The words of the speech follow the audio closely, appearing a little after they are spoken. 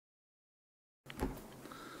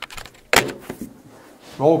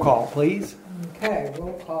Roll call, please. Okay,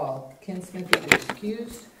 roll call. Ken Smith is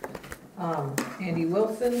excused. Andy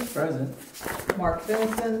Wilson. Present. Mark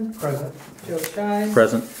Finneson. Present. Joe Shine.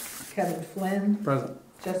 Present. Kevin Flynn. Present.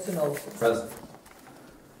 Justin Olson. Present.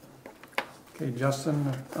 Okay,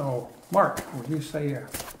 Justin, Mark, would you say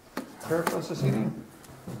prayer for us this evening?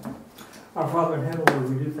 Our Father in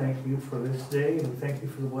heaven, we do thank you for this day, and we thank you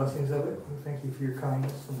for the blessings of it. We thank you for your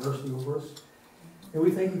kindness and mercy over us. And we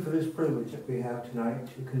thank you for this privilege that we have tonight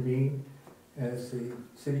to convene as the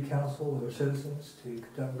city council with our citizens to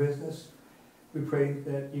conduct business. We pray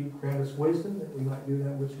that you grant us wisdom, that we might do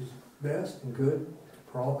that which is best and good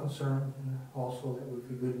for all concerned, and also that we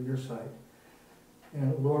be good in your sight.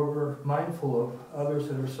 And Lord, we're mindful of others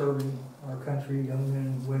that are serving our country, young men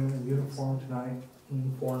and women in uniform tonight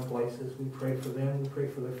in foreign places. We pray for them, we pray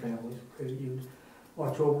for their families, we pray that you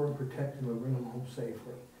watch over and protect them and bring them home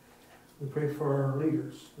safely. We pray for our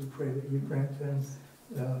leaders. We pray that you grant them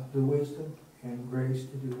the wisdom and grace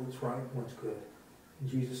to do what's right and what's good. In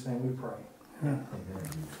Jesus' name we pray. Amen.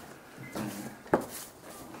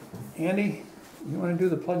 Andy, you want to do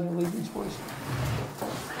the Pledge of Allegiance for us?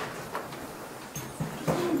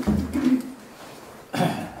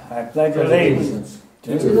 I pledge allegiance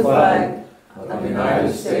to the flag of the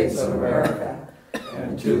United States of America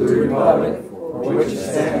and to the republic for which it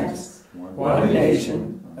stands, one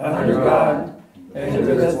nation, under God,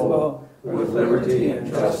 indivisible, with liberty and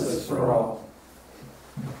justice for all.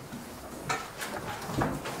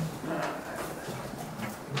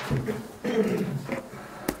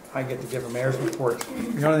 I get to give a mayor's report.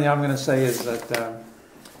 The only thing I'm going to say is that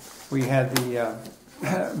we had the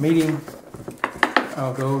meeting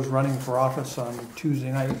of those running for office on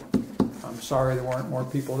Tuesday night. I'm sorry there weren't more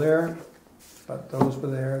people there, but those were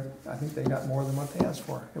there. I think they got more than what they asked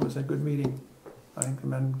for. It was a good meeting. I think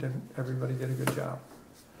everybody did a good job.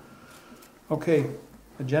 Okay,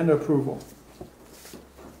 agenda approval.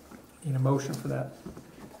 Need a motion for that.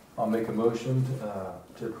 I'll make a motion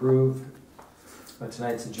to approve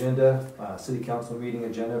tonight's agenda, city council meeting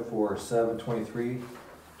agenda for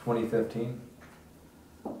 7/23/2015.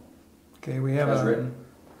 Okay, we have as written.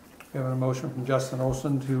 We have a motion from Justin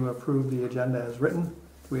Olson to approve the agenda as written.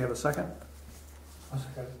 Do we have a second? I'll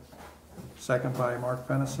second it. Second by Mark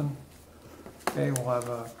Fennison. Okay, we'll have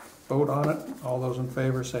a vote on it. All those in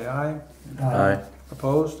favor say aye. Aye.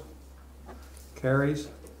 Opposed? Carries.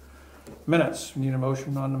 Minutes. We need a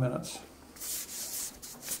motion on the minutes.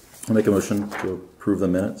 I'll make a motion to approve the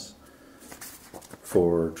minutes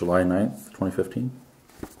for July 9th, 2015.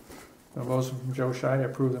 A motion from Joe Scheid to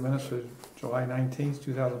approve the minutes for July 19th,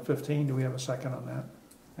 2015. Do we have a second on that?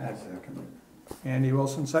 I second it. Andy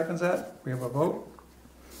Wilson seconds that. We have a vote.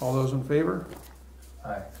 All those in favor?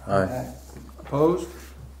 Aye. Aye. Opposed?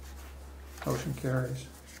 Motion carries.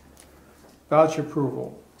 Voucher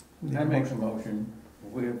approval. I make a motion.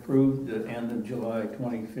 We approved the end of July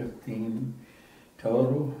 2015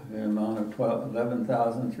 total, the amount of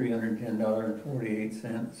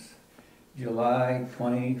 $11,310.48. July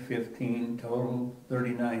 2015 total,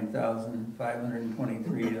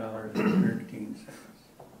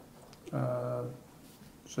 $39,523.13.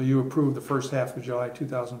 So you approved the first half of July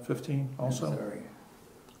 2015 also? I'm sorry.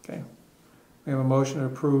 Okay. We have a motion to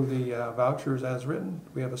approve the vouchers as written.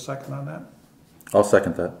 Do we have a second on that? I'll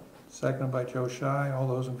second that. Seconded by Joe Scheid. All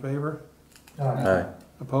those in favor? Aye.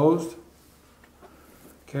 Opposed?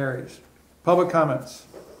 Carries. Public comments.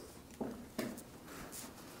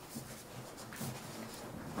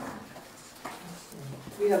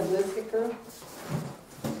 We have Liz Hicker.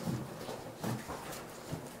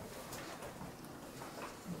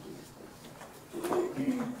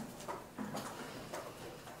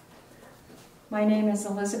 My name is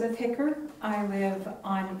Elizabeth Hicker. I live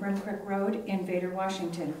on Burn Creek Road in Vader,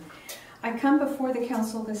 Washington. I come before the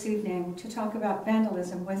council this evening to talk about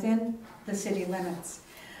vandalism within the city limits.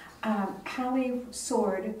 Hallie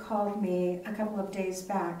Sword called me a couple of days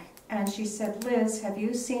back and she said, Liz, have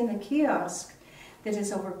you seen the kiosk that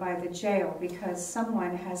is over by the jail because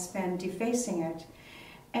someone has been defacing it?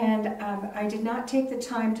 And I did not take the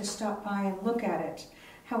time to stop by and look at it.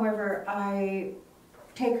 However, I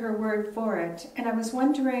take her word for it. And I was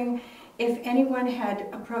wondering if anyone had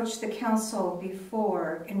approached the council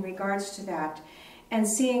before in regards to that and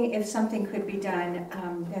seeing if something could be done.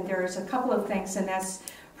 And there's a couple of things, and that's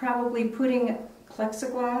probably putting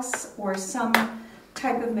plexiglass or some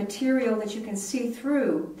type of material that you can see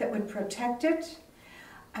through that would protect it.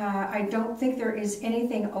 I don't think there is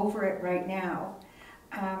anything over it right now.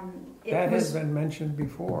 That has been mentioned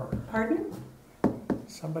before. Pardon?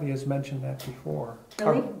 Somebody has mentioned that before.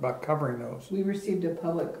 Really? About covering those. We received a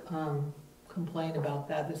public complaint about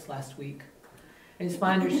that this last week. It's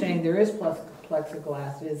my understanding there is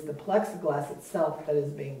plexiglass. It is the plexiglass itself that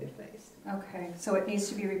is being defaced. Okay, so it needs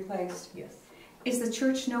to be replaced. Yes. Is the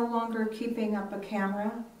church no longer keeping up a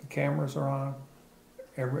camera? The cameras are on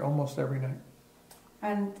almost every night.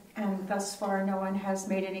 And thus far, no one has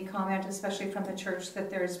made any comment, especially from the church,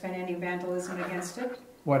 that there's been any vandalism against it?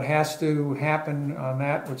 What has to happen on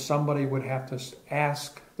that, which somebody would have to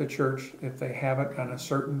ask the church if they have it on a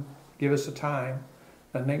certain, give us a time,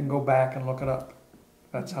 then they can go back and look it up.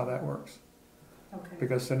 That's how that works. Okay.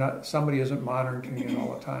 Because they're not, somebody isn't monitoring it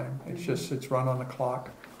all the time. It's just, it's run on the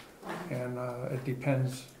clock, and it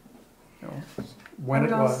depends, you know, when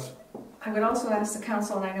it was. I would also ask the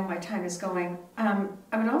council, and I know my time is going, I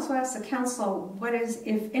would also ask the council, what is,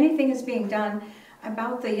 if anything is being done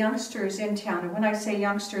about the youngsters in town, and when I say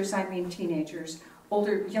youngsters, I mean teenagers,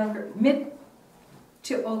 mid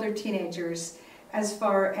to older teenagers, as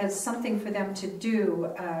far as something for them to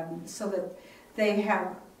do, so that they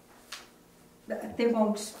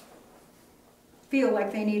won't feel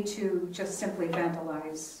like they need to just simply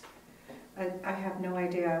vandalize. I have no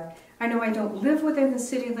idea. I know I don't live within the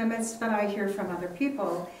city limits, but I hear from other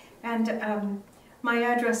people. And my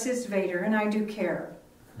address is Vader, and I do care.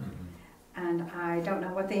 And I don't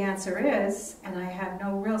know what the answer is, and I have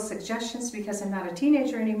no real suggestions because I'm not a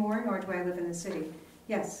teenager anymore, nor do I live in the city.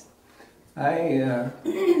 Yes? I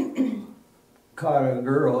caught a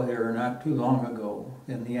girl here not too long ago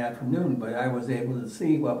in the afternoon, but I was able to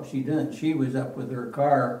see what she did. She was up with her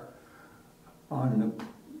car on the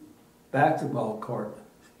basketball court,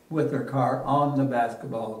 with her car on the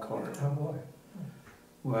basketball court. Oh, boy.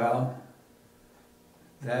 Well,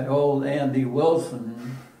 that old Andy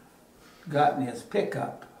Wilson got in his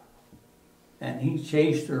pickup, and he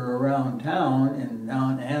chased her around town and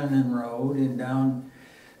down Annan Road and down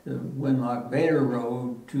the Winlock Vader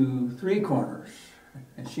Road to Three Corners,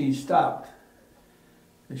 and she stopped.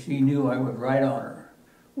 She knew I would ride on her.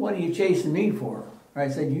 What are you chasing me for? I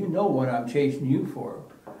said, you know what I'm chasing you for.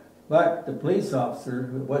 But the police officer,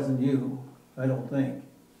 it wasn't you, I don't think.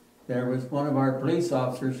 There was one of our police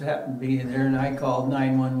officers happened to be in there, and I called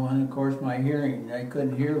 911. Of course, my hearing, I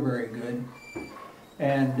couldn't hear very good.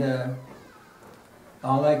 And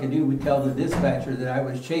all I could do was tell the dispatcher that I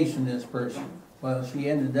was chasing this person. Well, she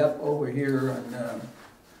ended up over here, on,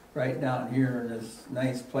 right down here in this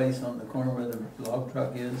nice place on the corner where the log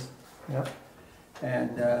truck is. Yep.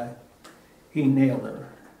 And he nailed her.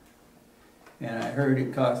 And I heard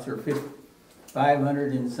it cost her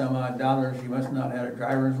 $500 and some odd dollars. She must not have had a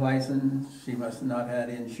driver's license. She must not have had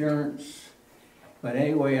insurance. But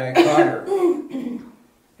anyway, I caught her.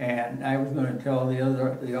 And I was going to tell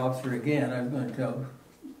the officer again, I was going to tell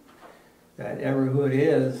that ever who it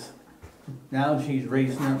is, now she's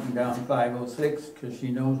racing up and down 506 because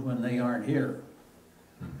she knows when they aren't here.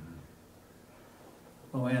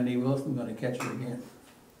 Oh, Andy Wilson's going to catch her again.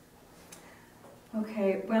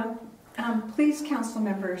 Okay, well, please, council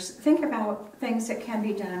members, think about things that can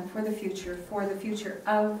be done for the future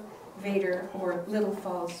of Vader or Little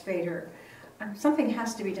Falls Vader. Something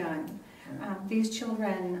has to be done. These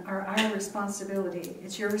children are our responsibility.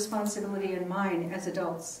 It's your responsibility and mine as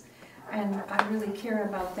adults. And I really care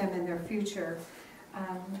about them and their future.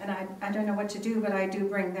 And I don't know what to do, but I do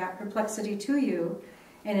bring that perplexity to you.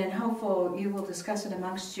 And in hopeful you will discuss it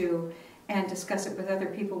amongst you and discuss it with other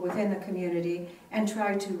people within the community and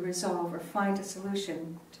try to resolve or find a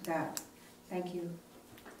solution to that. Thank you.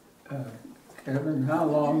 Kevin, how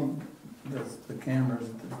long does the cameras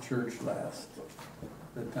at the church last?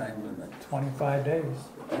 The time limit? 25 days.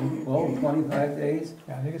 Oh, 25 days?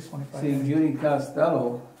 Yeah, I think it's 25 See, days. Judy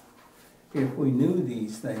Costello, if we knew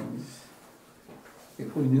these things,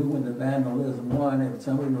 if we knew when the vandalism was, if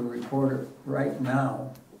somebody would report it right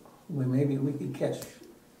now, maybe we could catch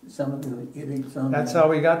some of the idiots on That's how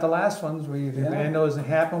we got the last ones. The vandalism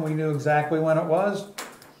happened, we knew exactly when it was,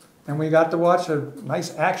 and we got to watch a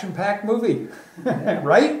nice action-packed movie,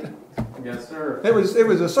 right? Yes, sir. It was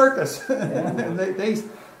a circus. Yeah.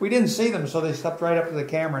 We didn't see them, so they stepped right up to the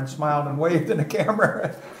camera and smiled and waved in the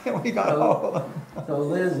camera, and we got all of them. So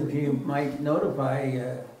Liz, if you might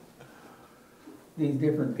notify these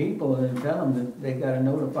different people and tell them that they got to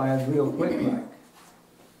notify us real quick, like,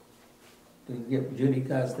 to get Judy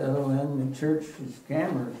Costello and the church's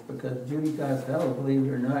cameras, because Judy Costello, believe it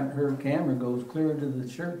or not, her camera goes clear to the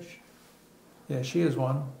church. Yeah, she is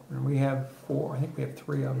one, and we have 4. I think we have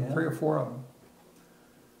 3 of them, Yeah. 3 or 4 of them.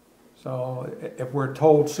 So if we're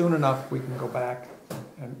told soon enough, we can go back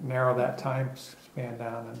and narrow that time span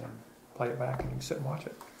down and then play it back and you can sit and watch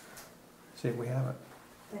it. See if we have it.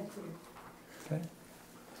 Thank you. Okay.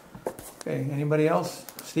 Okay, anybody else?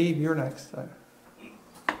 Steve, you're next.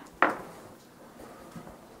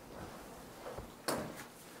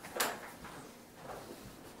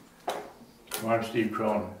 I'm Steve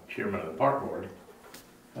Crone, Chairman of the Park Board.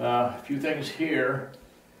 A few things here.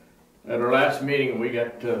 At our last meeting, we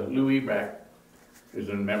got Lou Ebrack, who's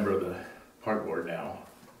a member of the Park Board now.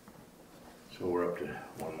 So we're up to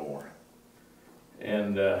one more.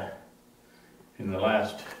 And in the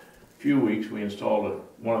last few weeks, we installed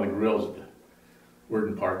one of the grills at the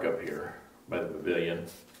Worden Park up here by the pavilion.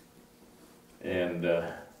 And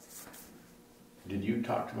did you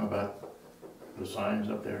talk to him about the signs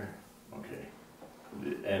up there? Okay.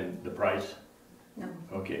 And the price? No.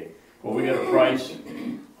 Okay. Well, we got a price.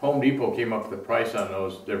 Home Depot came up with a price on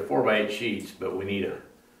those. They're 4x8 sheets, but we need a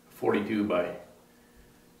 42 by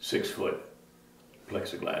 6 foot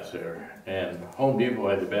plexiglass there. And Home Depot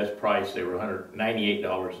had the best price. They were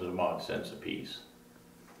 $198 and some odd cents a piece.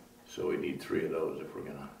 So we need 3 of those if we're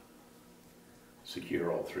gonna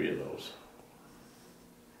secure all 3 of those.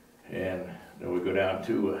 And then we go down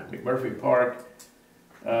to McMurphy Park.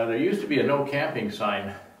 There used to be a no camping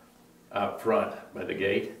sign out front by the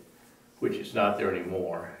gate, which is not there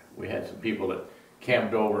anymore. We had some people that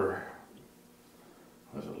camped over,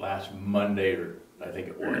 was it last Monday, or I think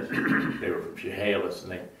it was. They were from Chehalis,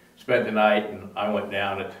 and they spent the night, and I went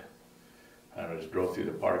down at, I don't know, just drove through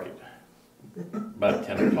the park at about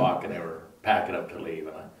 10 o'clock, and they were packing up to leave,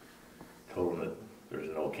 and I told them that there's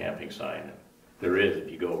an old camping sign. And there is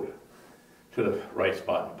if you go to the right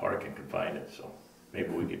spot in the park and can find it, so maybe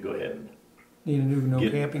we could go ahead and Need a new no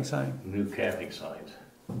Get- camping sign. new camping signs.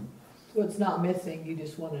 So it's not missing, you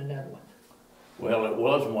just want another one? Well, it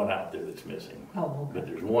was one out there that's missing, Oh, but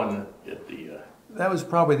okay. there's one at the, That was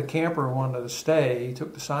probably the camper who wanted to stay. He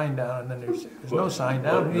took the sign down, and then there's no sign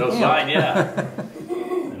down. well, He no camped. sign, yeah.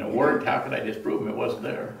 And it worked, how could I disprove it wasn't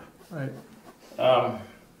there? Right.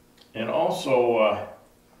 And also,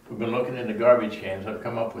 we've been looking into garbage cans. I've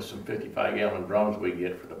come up with some 55-gallon drums we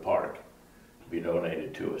get for the park to be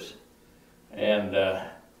donated to us. And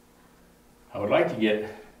I would like to get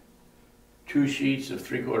 2 sheets of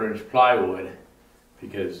 3/4-inch plywood,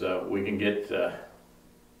 because we can get,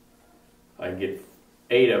 I can get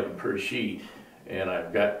 8 of them per sheet, and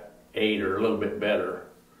I've got 8 or a little bit better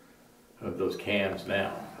of those cans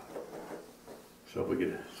now. So if we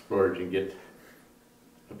could splurge and get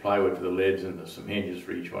the plywood for the lids and some hinges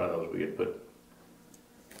for each one of those, we could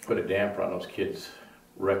put a damper on those kids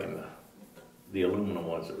wrecking the aluminum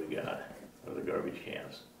ones that we got, or the garbage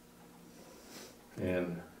cans.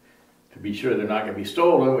 And to be sure they're not going to be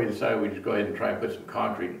stolen, we decided we'd just go ahead and try and put some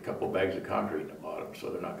concrete, a couple bags of concrete in the bottom, so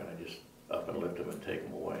they're not going to just up and lift them and take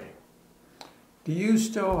them away. Do you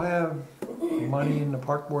still have money in the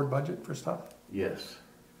park board budget for stuff? Yes.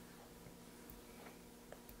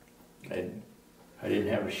 I didn't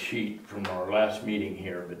have a sheet from our last meeting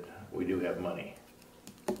here, but we do have money.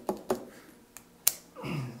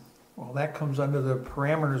 Well, that comes under the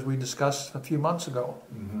parameters we discussed a few months ago.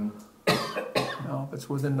 Mm-hmm. You know, if it's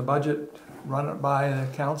within the budget, run it by the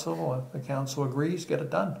council. If the council agrees, get it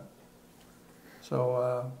done.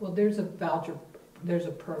 So, Well, there's a voucher, there's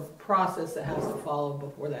a process that has to follow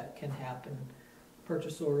before that can happen.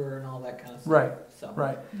 Purchase order and all that kind of stuff. right, So.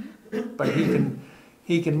 right. But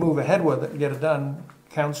he can move ahead with it and get it done.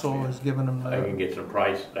 Council has given him I can the, get some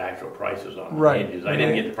the actual prices on the Right. hinges. I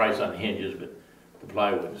didn't get the price on the hinges, but the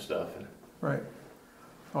plywood and stuff. And right.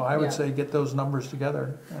 Well, I would Yeah. say get those numbers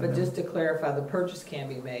together. and But then- just to clarify, the purchase can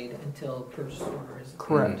be made until purchase order is.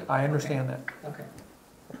 Correct, I understand that. Okay.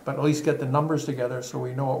 But at least get the numbers together so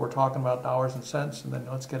we know what we're talking about, dollars and cents, and then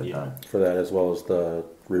let's get it Yeah. done. For that, as well as the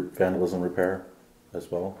vandalism repair as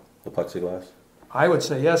well, the plexiglass. I would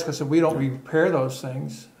say yes, because if we don't repair those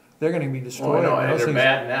things, they're gonna be well, destroyed. no, Those and they're things-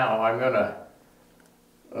 bad now. I'm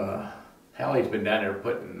gonna. Hallie's been down there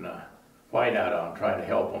putting white out on, trying to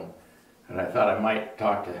help them, and I thought I might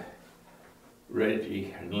talk to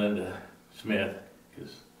Reggie and Linda Smith,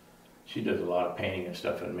 because she does a lot of painting and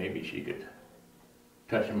stuff, and maybe she could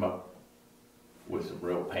touch them up with some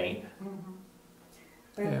real paint.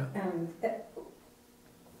 But, Yeah.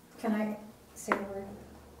 Can I say a word?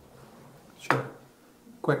 Sure,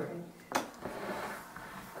 quick.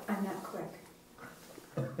 I'm not quick.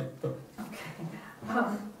 Okay.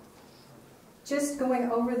 Just going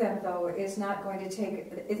over them, though, is not going to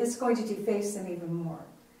take, it's going to deface them even more.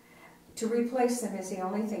 To replace them is the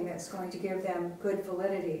only thing that's going to give them good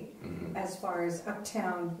validity as far as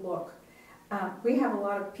uptown look. We have a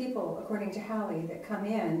lot of people, according to Hallie, that come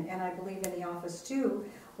in, and I believe in the office too,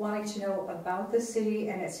 wanting to know about the city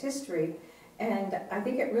and its history. And I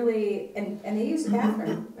think it really, and they use the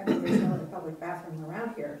bathroom. I mean, there's no other public bathroom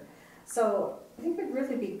around here. So I think it would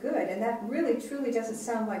really be good. And that really, truly doesn't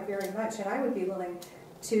sound like very much. And I would be willing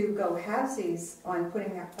to go halvesies on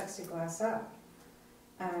putting that plexiglass up.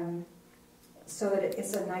 so that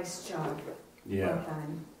it's a nice job Yeah. well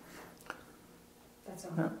done. That's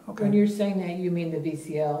all. When Okay, you're saying that, you mean the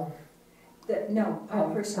VCL? No, I Oh,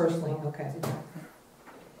 personally. will okay. do that.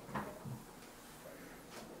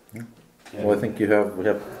 Well, I think you have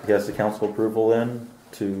the council approval then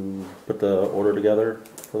to put the order together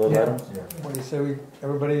for those Yeah. items? what do you say,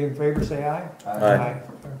 everybody in favor, say aye? Aye.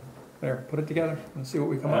 There, put it together and see what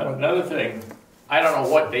we come up with. Another thing, I don't know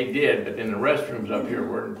what they did, but in the restrooms up here at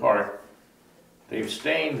Worden Park, they've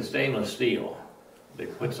stained the stainless steel. They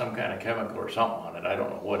put some kind of chemical or something on it. I don't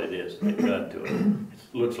know what it is they've done to it.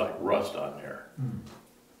 It looks like rust on there.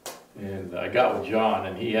 And I got with John,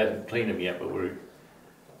 and he hasn't cleaned them yet, but we're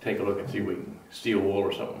take a look and see if we can, steel wool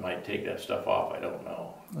or something might take that stuff off. I don't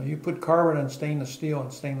know. Well, you put carbon on stainless steel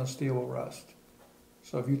and stainless steel will rust.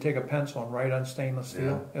 So if you take a pencil and write on stainless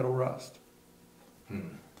steel, it'll rust.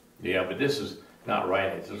 Yeah, but this is not right.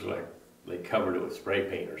 It's just like they covered it with spray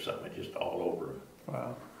paint or something. It's just all over them.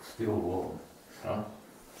 Wow. Steel wool. Huh?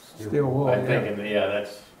 Steel wool, I'm yeah. thinking, yeah,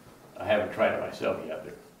 that's, I haven't tried it myself yet,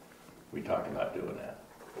 but we talked about doing that.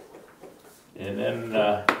 And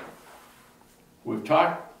then we've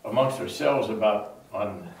talked amongst ourselves about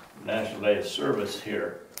on National Day of Service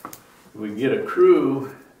here, we get a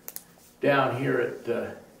crew down here at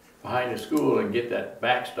behind the school and get that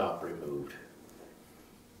backstop removed.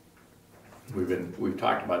 We've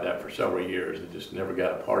talked about that for several years and just never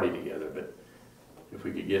got a party together, but if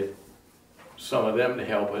we could get some of them to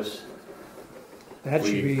help us. That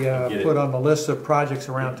should be put on the list of projects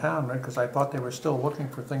around town, right? Because I thought they were still looking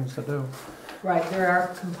for things to do. Right, they are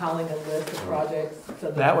compiling a list of projects,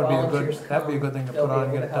 so That would be a volunteers good, that'd be a good thing to they'll put be on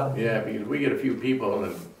and able get to it help. done. Yeah, because we get a few people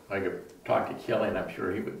and then I could talk to Kelly and I'm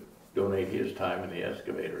sure he would donate his time in the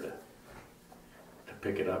excavator to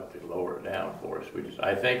pick it up, to lower it down for us.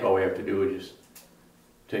 I think all we have to do is just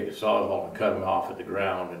take a sawzall and cut them off at the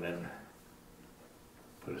ground and then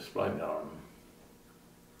put a splint on them.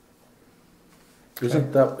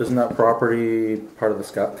 Isn't that property part of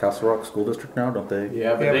the Castle Rock School District now? Don't they?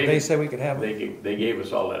 Yeah, but Yeah, but they said we could have it. they gave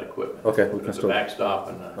us all that equipment. Okay, we can The still. backstop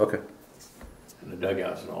and Okay. the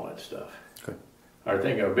dugouts and all that stuff. Okay. I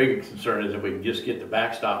think our big concern is if we can just get the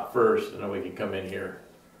backstop first, and then we can come in here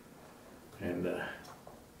and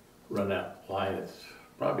run that line. It's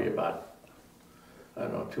probably about, I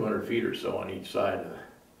don't know, 200 feet or so on each side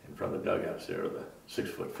in front of the dugouts there, the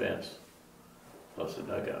 6-foot fence, plus the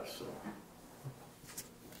dugouts, so.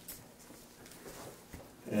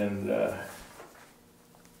 And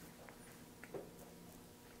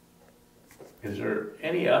is there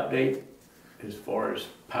any update as far as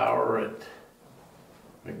power at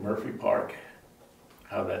McMurphy Park,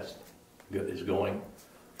 how that's is going?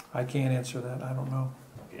 I can't answer that, I don't know.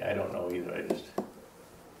 Yeah, I don't know either. I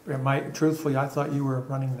just, Truthfully, I thought you were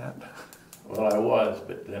running that. well, I was,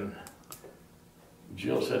 but then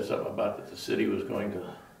Jill said something about that the city was going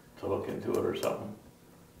to look into it or something.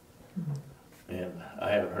 And I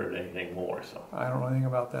haven't heard anything more, so I don't know anything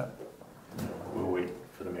about that. we'll wait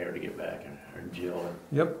for the mayor to get back or Jill and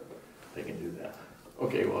Yep, they can do that.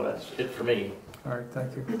 Okay, well, that's it for me. all right,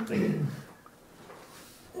 thank you. Thank you.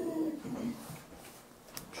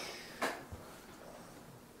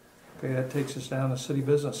 Okay, that takes us down to city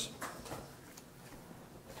business.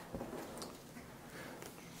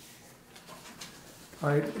 All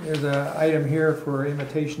right, there's an item here for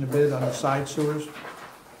invitation to bid on the side sewers.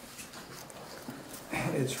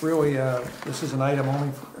 It's really, this is an item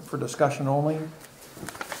only for discussion only.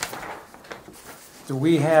 Do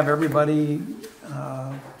we have everybody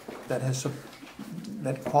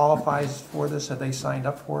that qualifies for this? Have they signed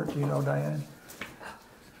up for it? Do you know, Diane?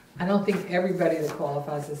 I don't think everybody that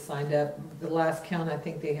qualifies has signed up. The last count I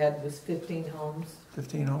think they had was 15 homes,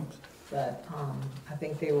 15 homes? but I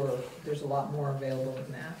think there's a lot more available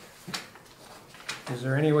than that. Is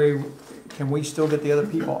there any way, can we still get the other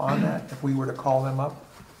people on that if we were to call them up?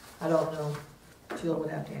 I don't know. Jill would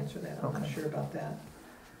have to answer that. I'm not Okay. sure about that.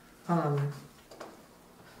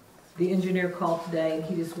 The engineer called today, and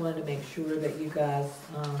he just wanted to make sure that you guys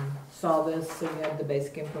saw this, so you have the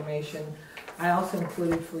basic information. I also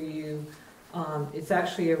included for you, it's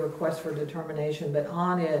actually a request for determination, but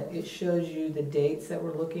on it, it shows you the dates that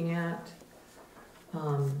we're looking at.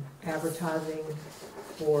 Advertising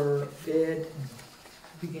for bid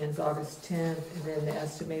begins August 10th, and then the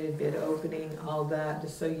estimated bid opening, all that,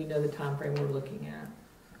 just so you know the time frame we're looking at.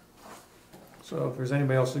 So if there's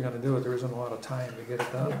anybody else who's gonna do it, there isn't a lot of time to get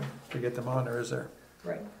it done, Yeah. to get them on there, is there?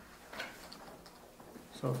 Right.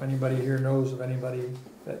 So if anybody here knows of anybody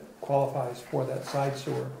that qualifies for that side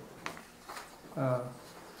sewer,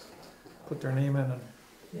 put their name in and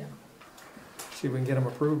Yeah. see if we can get them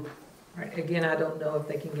approved. Right, again, I don't know if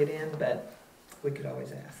they can get in, but we could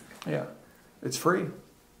always ask. Yeah, it's free.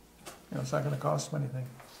 It's not gonna cost them anything.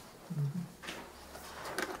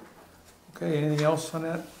 Okay, anything else on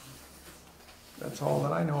that? That's all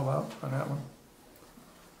that I know about on that one.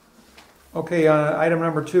 Okay, item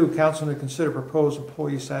number 2, council to consider proposed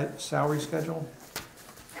employee salary schedule.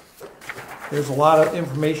 There's a lot of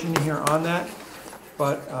information here on that,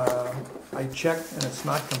 but I checked and it's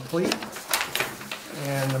not complete.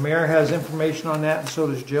 And the mayor has information on that, and so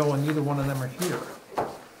does Jill, and neither one of them are here.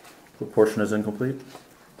 What portion is incomplete?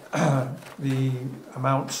 The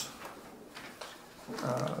amounts.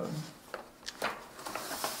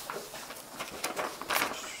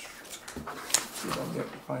 See if I can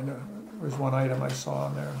find a. There's one item I saw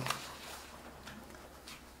on there.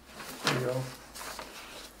 There you go.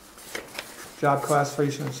 Job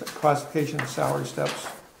classification and salary steps.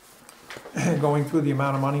 Going through the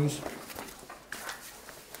amount of monies.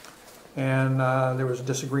 And there was a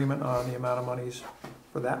disagreement on the amount of monies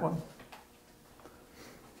for that one.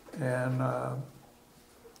 And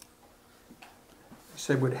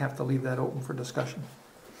said we'd have to leave that open for discussion.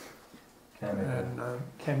 Can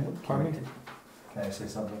I say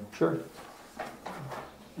something? Sure.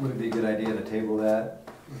 Would it be a good idea to table that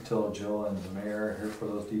until Jill and the mayor are here for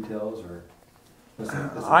those details, or?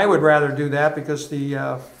 I would rather do that because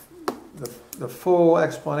the full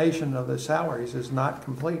explanation of the salaries is not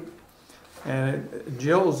complete, and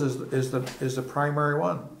Jill's is the primary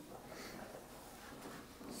one.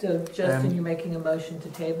 So Justin, And- you're making a motion to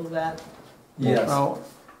table that? Yes. Well,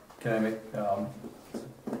 Can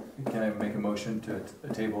I make a motion to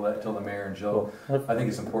table that till the mayor and Jill? I think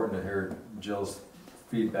it's important to hear Jill's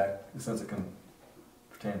feedback since it can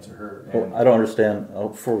pertain to her. Well, I don't understand,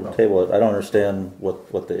 before we table it, I don't understand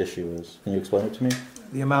what the issue is. Can you explain it to me?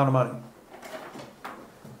 the amount of money.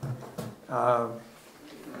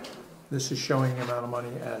 This is showing the amount of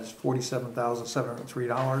money as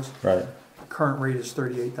 $47,703. Right. The current rate is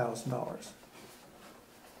 $38,000.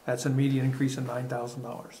 That's a median increase of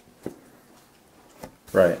 $9,000.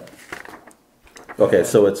 Right. Okay,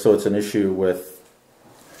 so it's an issue with,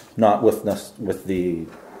 not with the.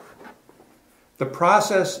 The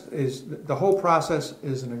process is, the whole process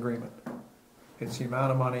is an agreement. It's the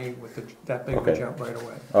amount of money with that big of a Okay. jump right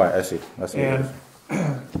away. All right, I see. What it And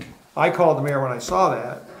is. I called the mayor when I saw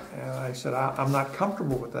that, and I said, I'm not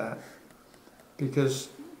comfortable with that. Because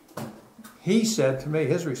he said to me,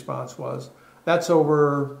 his response was, that's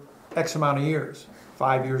over X amount of years,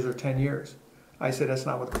 5 years or 10 years. I said, that's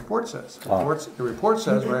not what the report says. The report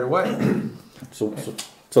says right away. So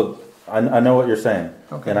I know what you're saying.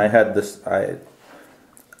 Okay. And I had this,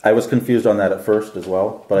 I was confused on that at first as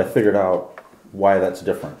well, but I figured out why that's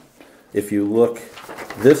different. If you look,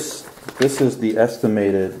 this is the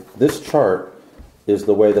estimated, this chart is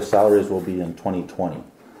the way the salaries will be in 2020,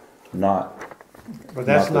 not. But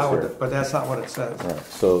that's not this not year. what that's not what it says. Right.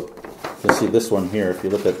 So you see this one here. If you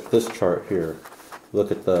look at this chart here,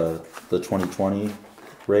 look at the 2020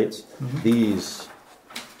 rates. Mm-hmm. These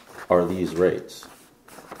are these rates.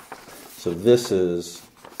 So this is,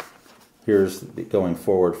 here's going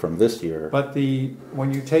forward from this year. But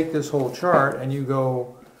when you take this whole chart and you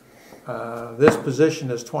go, this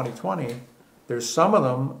position is 2020, there's some of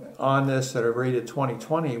them on this that are rated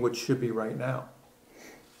 2020, which should be right now.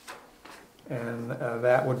 And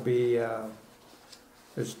that would be,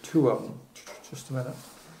 there's two of them. Just a minute.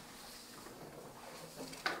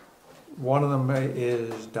 One of them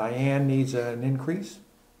is Diane needs an increase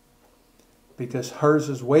because hers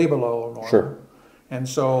is way below normal. Sure. And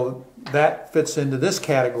so that fits into this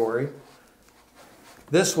category.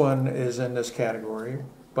 This one is in this category,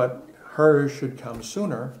 but hers should come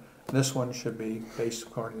sooner. This one should be based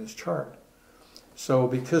according to this chart. So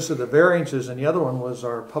because of the variances, and the other one was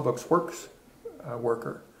our public works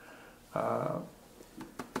worker.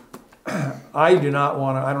 I do not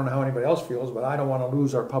want to, I don't know how anybody else feels, but I don't want to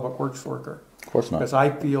lose our public works worker. Of course not. Because I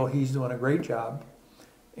feel he's doing a great job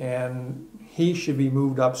and he should be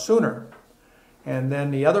moved up sooner. And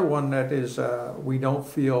then the other one that is we don't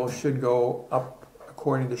feel should go up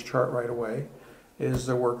according to this chart right away is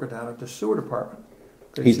the worker down at the sewer department.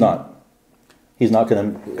 He's not. He's not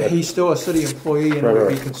going to. He's still a city employee and Right, would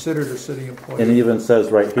right. be considered a city employee. And it even says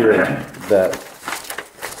right here that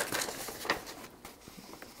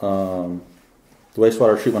the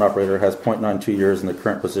wastewater treatment operator has 0.92 years in the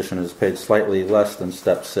current position and is paid slightly less than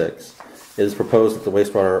step 6. It is proposed that the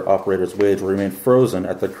wastewater operator's wage will remain frozen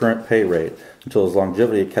at the current pay rate until his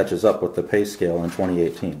longevity catches up with the pay scale in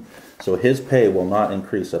 2018. So his pay will not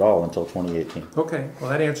increase at all until 2018. Okay, well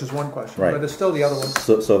that answers one question, Right. but it's still the other one.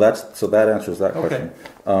 So that answers that Okay.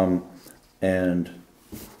 question. And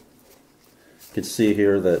you can see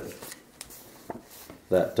here that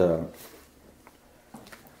that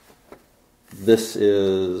this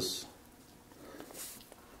is,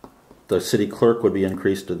 the city clerk would be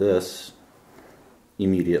increased to this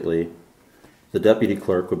immediately. The deputy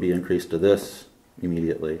clerk would be increased to this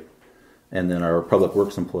immediately. And then our public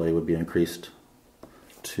works employee would be increased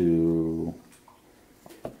to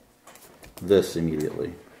this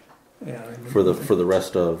immediately. Yeah. For the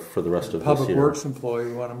rest of this year. Public works employee,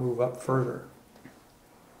 we want to move up further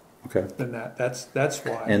Okay. than that. That's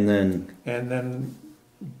why. And then And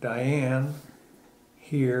Diane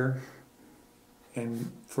here,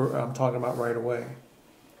 and I'm talking about right away.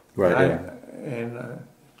 right. I- Yeah. And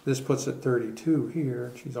this puts it 32 here,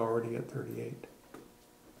 and she's already at 38.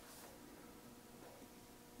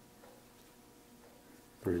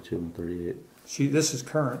 32 and 38. This is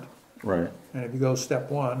current, Right. and if you go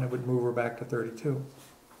step 1, it would move her back to 32.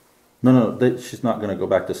 No, she's not going to go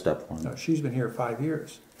back to step 1. No, she's been here 5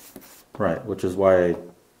 years. Right, which is why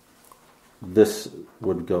this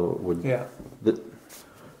would Yeah.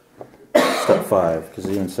 step 5, because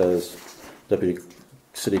it even says deputy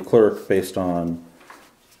city clerk based on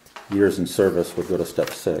years in service would go to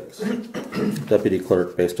step 6. Deputy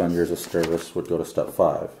clerk based on years of service would go to step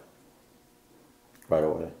 5 right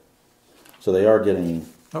away. So they are getting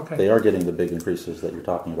Okay. the big increases that you're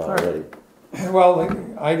talking about All right. already. Well,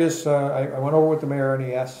 I just, I went over with the mayor and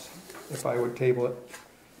he asked if I would table it.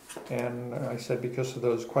 And I said because of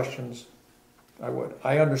those questions, I would.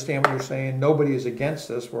 I understand what you're saying. Nobody is against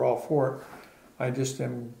this. We're all for it. I just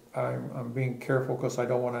I'm being careful because I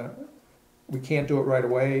don't want to, we can't do it right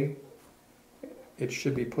away. It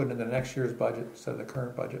should be put in the next year's budget instead of the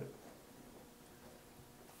current budget.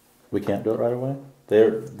 We can't do it right away?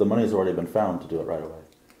 The money's already been found to do it right away.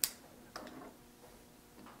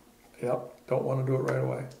 Yep, don't want to do it right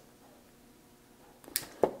away.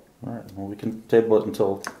 All right, well, we can table it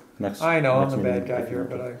until next. I know I'm next the meeting bad guy if you here,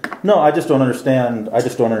 want but to. No, I just don't understand. I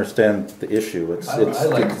just don't understand the issue. I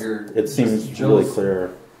like to hear it seems Jill's really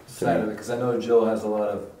clear side to of me. it, because I know Jill has a lot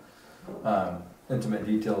of intimate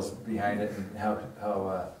details behind it and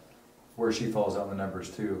how where she falls on the numbers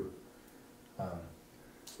too.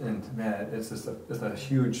 And man, it's just it's a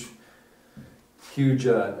huge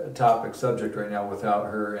topic subject right now. Without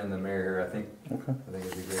her and the mayor, I think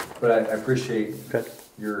it'd be great. But I appreciate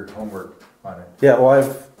your homework on it. Yeah,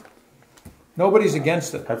 well, nobody's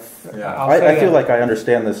against it. Yeah. I'll say I feel that. like I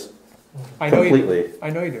understand this I know completely. I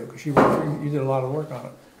know you do because you did a lot of work on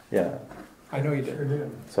it. Yeah. I know you did. Sure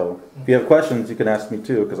do. So if you have questions, you can ask me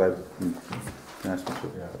too, because you can ask me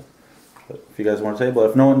too. Yeah. But if you guys want to table,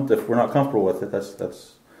 if we're not comfortable with it,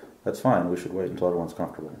 that's fine. We should wait until everyone's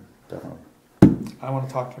comfortable. Definitely. I want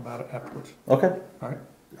to talk to you about it afterwards. Okay. All right.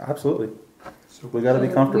 Absolutely. So, We got to be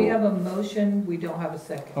comfortable. We have a motion, we don't have a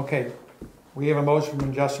second. okay. We have a motion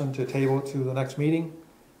from Justin to table it to the next meeting.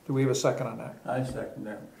 Do we have a second on that? I second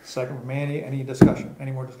that. Second from Mandy. Any discussion?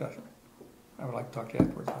 Any more discussion? I would like to talk to you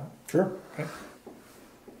afterwards on it. Sure. Okay.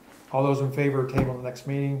 All those in favor of table the next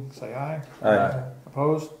meeting, say aye. Aye.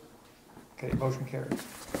 Opposed? Okay, motion carries.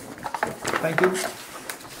 Thank you.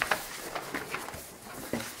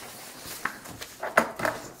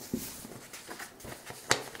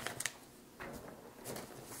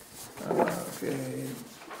 Okay,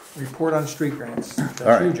 report on street grants. That's All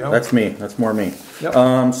right, you, Joe. that's me. That's more me. Yep.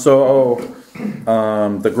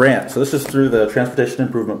 The grant. So this is through the Transportation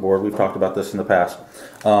Improvement Board. We've talked about this in the past.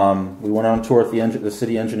 We went on tour with the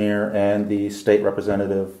city engineer and the state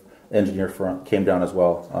representative engineer firm came down as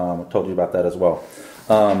well. I told you about that as well.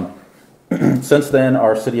 Since then,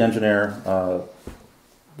 our city engineer,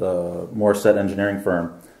 the Morissette engineering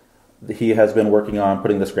firm, he has been working on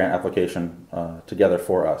putting this grant application together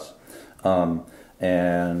for us.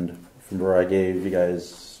 And remember I gave you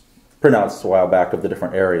guys printouts a while back of the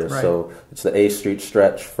different areas. Right. So it's the A Street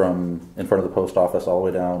stretch from in front of the post office all the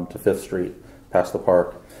way down to 5th Street past the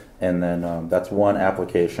park. And then that's one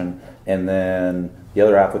application. And then the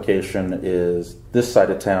other application is this side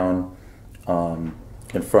of town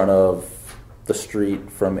in front of the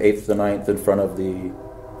street from 8th to 9th in front of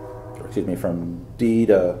from D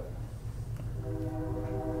to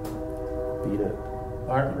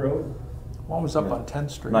Martin Road? One was up on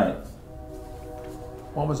 10th Street. 9th.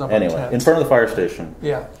 One was up Anyway, on 10th. in front of the fire station.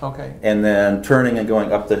 Yeah, okay. And then turning and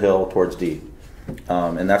going up the hill towards D.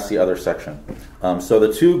 And that's the other section. So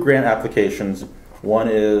the two grant applications, one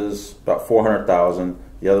is about $400,000,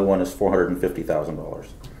 the other one is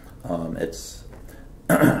 $450,000. It's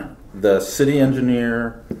the city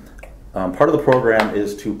engineer. Part of the program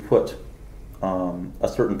is to put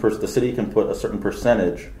the city can put a certain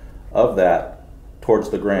percentage of that towards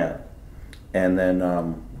the grant, and then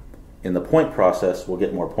in the point process, we'll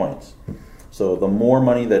get more points. So the more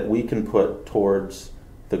money that we can put towards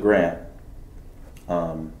the grant,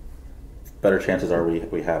 better chances are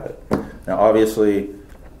we have it. Now, obviously,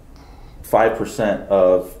 5%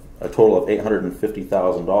 of a total of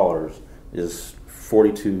 $850,000 is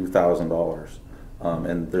 $42,000,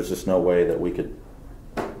 and there's just no way that we could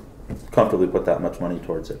comfortably put that much money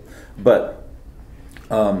towards it. But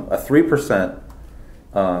a 3%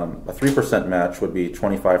 match would be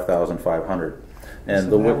 $25,500. And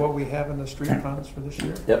Isn't that what we have in the street funds for this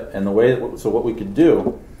year? Yep. And the way, so what we could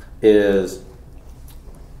do is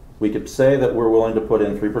we could say that we're willing to put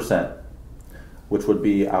in 3%, which would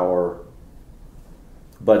be our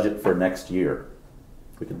budget for next year.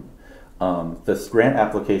 We can. This grant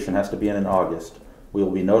application has to be in August. We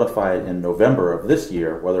will be notified in November of this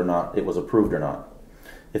year whether or not it was approved or not.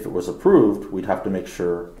 If it was approved, we'd have to make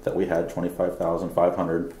sure that we had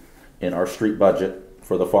 $25,500 in our street budget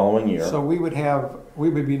for the following year. So we would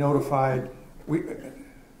be notified. We'd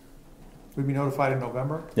be notified in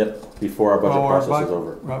November. Yep, before our budget process is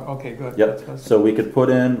over. Okay, good. Yep. So we could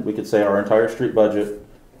we could say our entire street budget,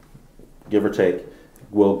 give or take,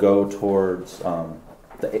 will go towards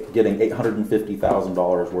getting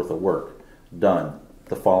 $850,000 worth of work done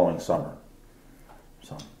the following summer.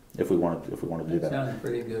 So if we want to do that. Sounds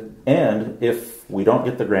pretty good. And if we don't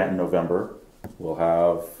get the grant in November,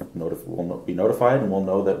 we'll be notified and we'll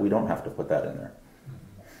know that we don't have to put that in there.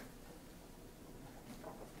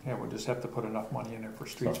 Yeah, we'll just have to put enough money in there for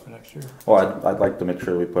streets for next year. Well, I'd like to make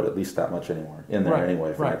sure we put at least that much in there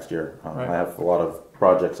anyway for next year. I have a lot of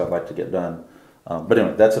projects I'd like to get done. But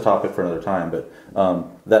anyway, that's a topic for another time. But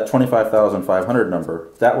that $25,500 number,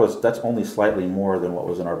 that's only slightly more than what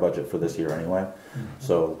was in our budget for this year anyway.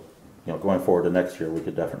 So, going forward to next year, we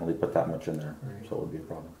could definitely put that much in there. So it would be a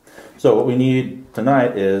problem. So what we need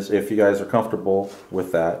tonight is, if you guys are comfortable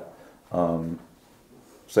with that,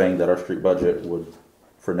 saying that our street budget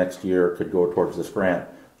for next year could go towards this grant,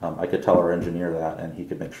 I could tell our engineer that, and he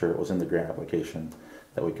could make sure it was in the grant application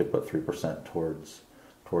that we could put 3% towards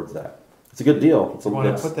that. It's a good deal. It's a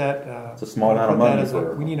small amount of money.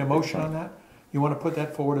 We need a motion on that. You want to put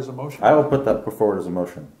that forward as a motion? I will put that forward as a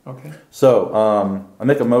motion. Okay. So I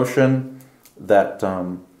make a motion that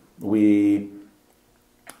we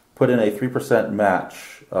put in a 3%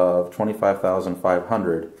 match of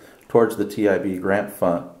 $25,500 towards the TIB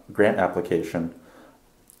grant application,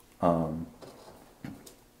 and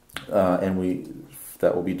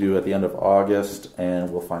that will be due at the end of August, and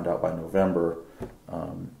we'll find out by November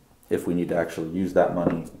if we need to actually use that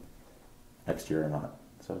money next year or not.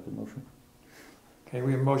 Is that a good motion? Okay,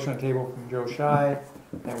 we have a motion on the table from Joe Scheid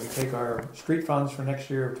that we take our street funds for next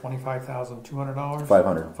year of $25,200.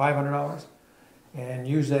 $500. And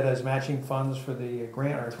use that as matching funds for the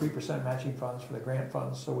grant, or 3% matching funds for the grant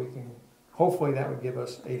funds, so we can, hopefully that would give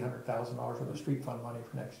us $800,000 worth of street fund money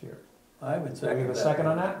for next year. I would So we second have a that. second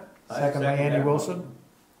on that? I Second by second Andy that. Wilson.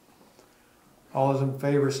 All those in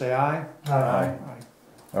favor say aye. Aye.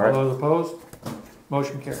 All right. All those opposed?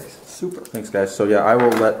 Motion carries. Super. Thanks, guys. So yeah, I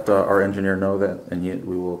will let our engineer know that, and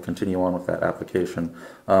we will continue on with that application.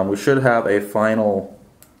 We should have a final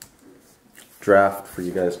draft for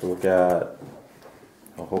you guys to look at,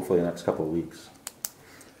 hopefully in the next couple of weeks.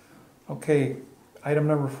 Okay, item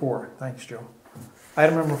number 4. Thanks, Joe.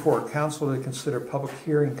 Item number 4, council to consider public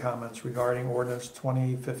hearing comments regarding ordinance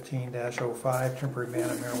 2015-05, temporary ban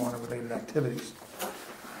on marijuana-related activities.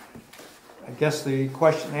 I guess the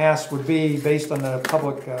question asked would be, based on the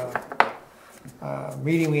public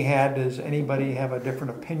meeting we had, does anybody have a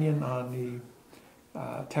different opinion on the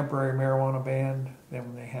temporary marijuana ban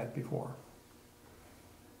than they had before?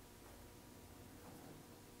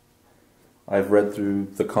 I've read through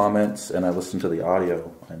the comments and I listened to the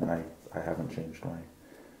audio, and I haven't changed my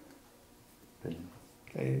opinion.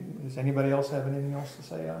 Okay, does anybody else have anything else to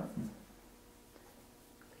say on it?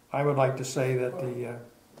 I would like to say that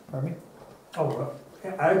pardon me? Oh,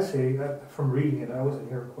 I'd say, from reading it, I wasn't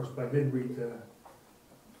here, of course, but I did read the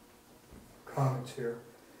comments here.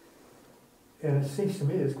 And it seems to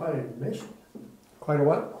me it's quite an admission. Quite a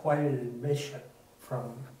what? Quite an admission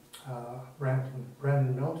from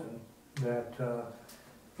Brandon Milton that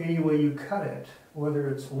any way you cut it, whether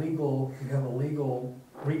it's legal, you have a legal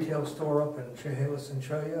retail store up in Chehalis and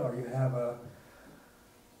Cholla, or you have a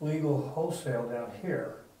legal wholesale down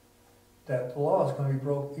here, that the law is going to be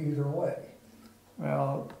broke either way.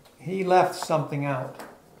 Well, he left something out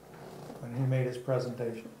when he made his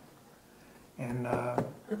presentation. And I'm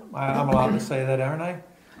allowed to say that, aren't I?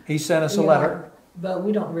 He sent us a letter. But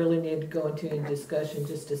we don't really need to go into a discussion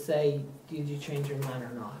just to say, did you change your mind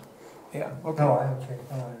or not? Yeah, okay. No, I haven't changed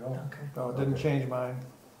my mind at all. Okay. No, it didn't change mine.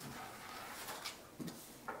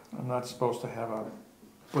 I'm not supposed to have a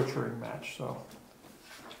butchering match, so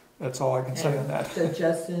that's all I can say on that. So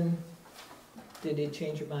Justin, did he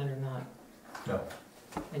change your mind or not? No.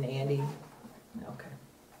 And Andy? Okay.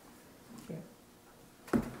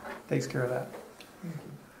 Takes care of that.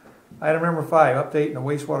 Item number 5, update in the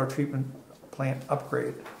wastewater treatment plant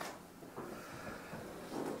upgrade.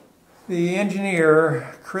 The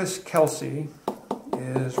engineer, Chris Kelsey,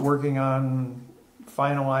 is working on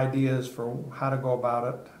final ideas for how to go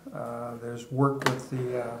about it. There's work with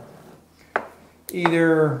the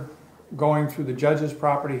either going through the judge's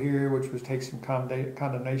property here, which would take some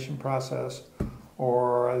condemnation process,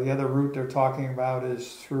 or the other route they're talking about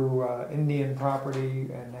is through Indian property,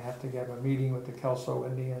 and they have to have a meeting with the Kelso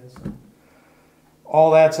Indians.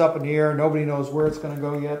 All that's up in the air. Nobody knows where it's going to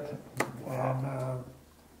go yet. And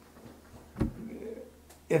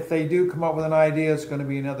if they do come up with an idea, it's going to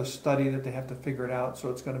be another study that they have to figure it out, so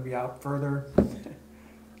it's going to be out further.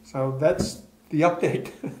 So that's the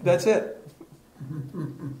update. That's it.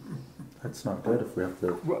 That's not good if we have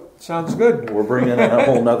to. Well, sounds good. We're bringing in a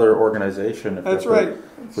whole nother organization. If That's we have right.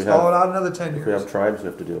 to- if we Stall have, it out another 10 if we have years. tribes we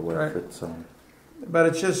have to deal with. Right. It's, But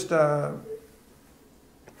it's just, no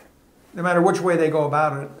matter which way they go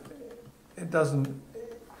about it, it doesn't,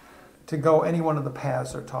 to go any one of the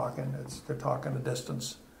paths they're talking, they're talking a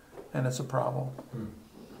distance, and it's a problem.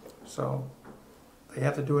 So they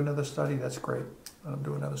have to do another study, that's great. Let them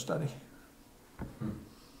do another study.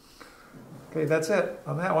 Okay, that's it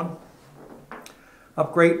on that one.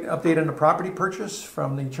 Update on the property purchase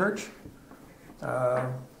from the church.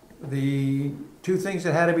 The 2 things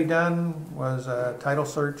that had to be done was a title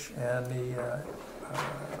search and the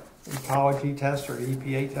ecology test or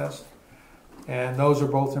EPA test. And those are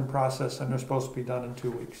both in process, and they're supposed to be done in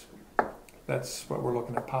 2 weeks. That's what we're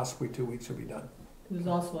looking at, possibly 2 weeks will be done. There's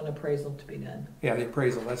also an appraisal to be done. Yeah, the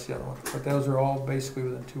appraisal, that's the other one. But those are all basically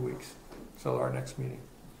within 2 weeks. So our next meeting.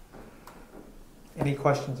 Any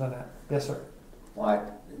questions on that? Yes, sir.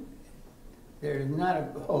 What? There's not a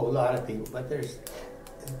whole lot of people, but there's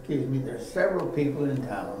several people in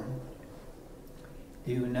town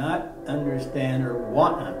do not understand or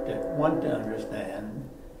want to understand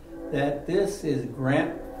that this is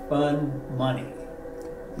grant fund money,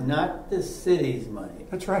 not the city's money.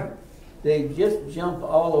 That's right. They just jump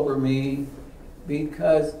all over me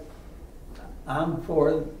because I'm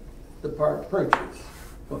for the park purchase,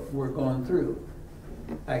 what we're going through.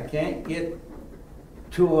 I can't get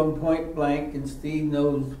to them point blank, and Steve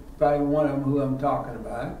knows probably one of them who I'm talking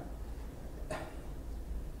about.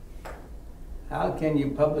 How can you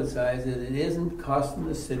publicize that it isn't costing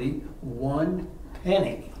the city 1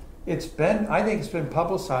 penny? I think it's been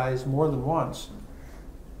publicized more than once.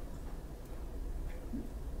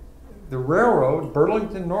 The railroad,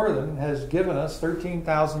 Burlington Northern, has given us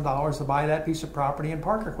 $13,000 to buy that piece of property and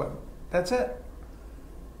park equipment. That's it.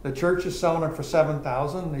 The church is selling it for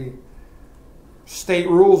 $7,000. The state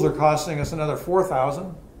rules are costing us another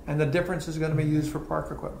 $4,000, and the difference is going to be used for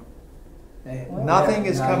park equipment. Nothing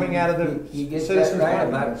is coming out of the You get that citizens' right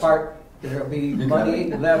money. about park. There'll be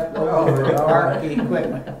money left over for park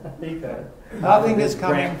equipment. Nothing is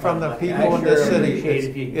coming from the people in the city.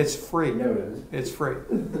 Appreciate It's free. No, it is. It's free.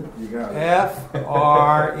 You got it.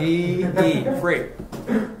 F-R-E-E, free.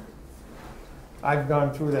 I've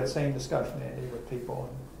gone through that same discussion, Andy, with people,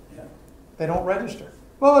 and Yeah. they don't register.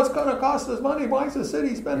 Well, it's going to cost us money. Why is the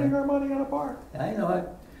city spending our money on a park? I know it.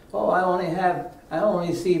 Oh, I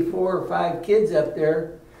only see 4 or 5 kids up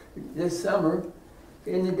there this summer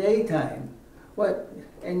in the daytime. What?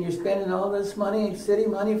 And you're spending all this money, city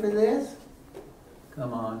money, for this?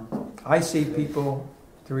 Come on. I see people,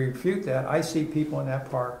 to refute that, I see people in that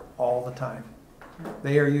park all the time.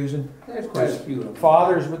 They are using, There's quite a few of them.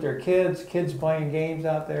 fathers with their kids playing games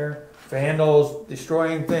out there, vandals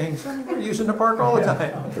destroying things. I mean, they're using the park all the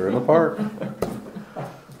time. they're in the park.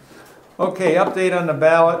 Okay, update on the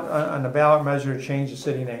ballot measure to change the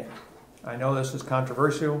city name. I know this is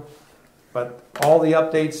controversial, but all the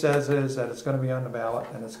update says is that it's going to be on the ballot,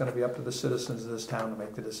 and it's going to be up to the citizens of this town to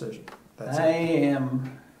make the decision. That's it. I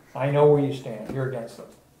I know where you stand. You're against it.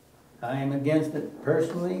 am against it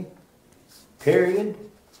personally, period.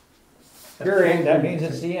 Period. That means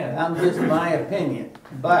it's the end. I'm just my opinion.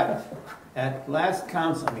 But at last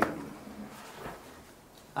council meeting,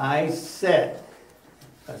 I said,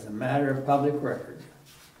 as a matter of public record,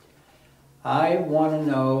 I want to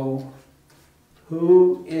know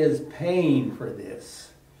who is paying for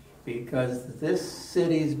this, because this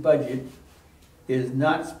city's budget is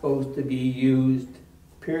not supposed to be used,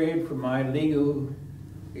 period, for my legal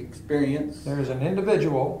experience. There's an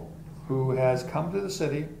individual who has come to the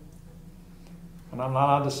city and I'm not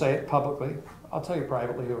allowed to say it publicly. I'll tell you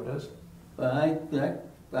privately who it is. But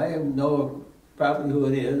I know probably who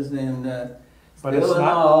it is, and But it's still in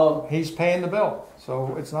not, all, he's paying the bill,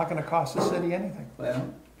 so it's not gonna cost the city anything.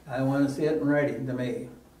 well, I want to see it in writing to me,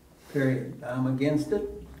 period. I'm against it,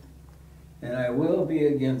 and I will be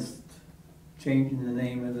against changing the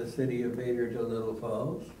name of the city of Vader to Little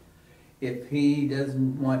Falls. If he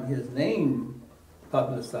doesn't want his name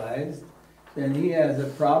publicized, then he has a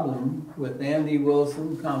problem with Andy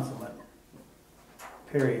Wilson, councilman.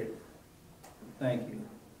 Period. Thank you.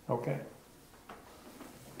 Okay.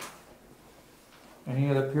 Any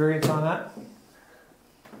other periods on that?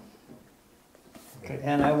 Okay.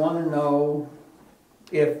 And I want to know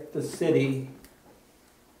if the city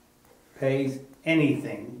pays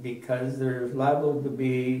anything, because there's liable to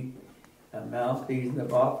be a malfeasance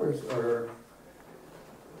of office or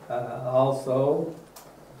also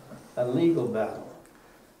a legal battle.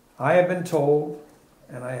 I have been told,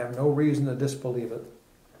 and I have no reason to disbelieve it,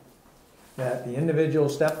 that the individual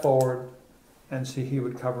stepped forward and see he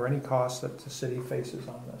would cover any costs that the city faces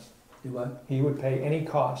on this. Do what? He would pay any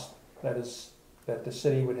cost that the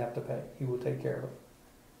city would have to pay. He will take care of it.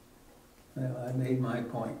 Well, I made my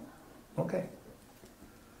point. Okay.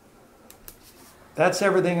 That's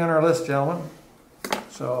everything on our list, gentlemen.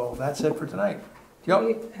 So that's it for tonight. Do Yep.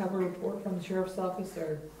 we have a report from the sheriff's office,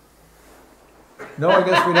 or? No, I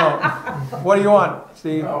guess we don't. What do you want,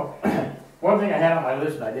 Steve? Well, one thing I had on my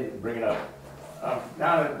list, and I didn't bring it up.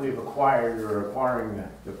 Now that we've acquired or acquiring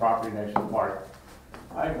the property next to the park,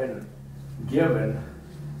 I've been given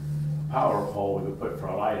a power pole we could put for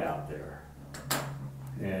a light out there.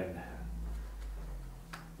 And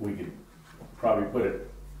we could probably put it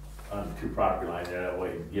on the two property lines there, that way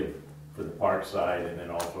it'd give for the park side and then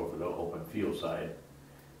also for the open field side.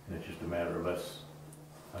 And it's just a matter of us.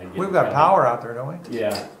 We've got power out there, don't we?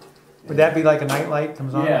 Yeah. Would that be like a night light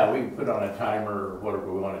comes on? Yeah, we can put on a timer or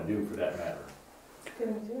whatever we want to do for that matter.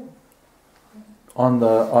 On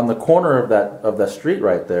the corner of that street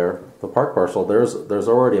right there, the park parcel, there's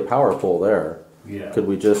already a power pole there. Yeah. Could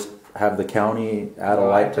we just have the county add a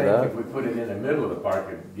light to I that? think if we put it in the middle of the park,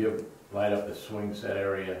 it'd light up the swing set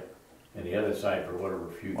area and the other side for whatever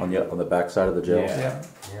future. On the back side of the jail? Yeah.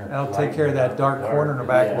 Yeah. That'll take care of that dark corner in the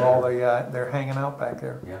back where all they're hanging out back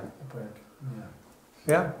there. Yeah.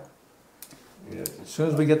 Yeah. Yeah. As soon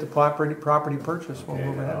as we get the property purchase, we'll Okay,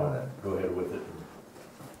 move ahead I'll with that. go ahead with it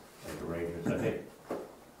and make arrangements. I think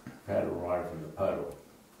I had a wire from the puddle.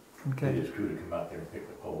 Okay. They just crew to come out there and pick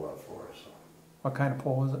the pole up for us. So What kind of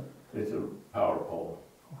pole is it? it's a power pole.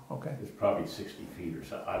 Okay. It's probably 60 feet or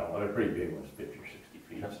something. I don't know. They're pretty big ones, 50 or 60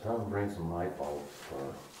 feet. Just tell them to bring some light bulbs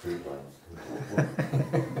for street lights.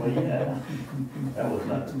 Well, yeah, that was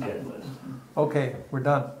not the checklist. Okay, we're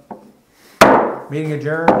done. Meeting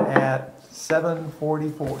adjourned at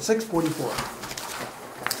 6:44.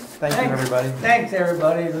 Thank you, everybody. Thanks,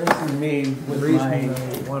 everybody. Listen to me The with reason my I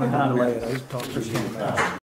wanted to delay it, I was talking to you about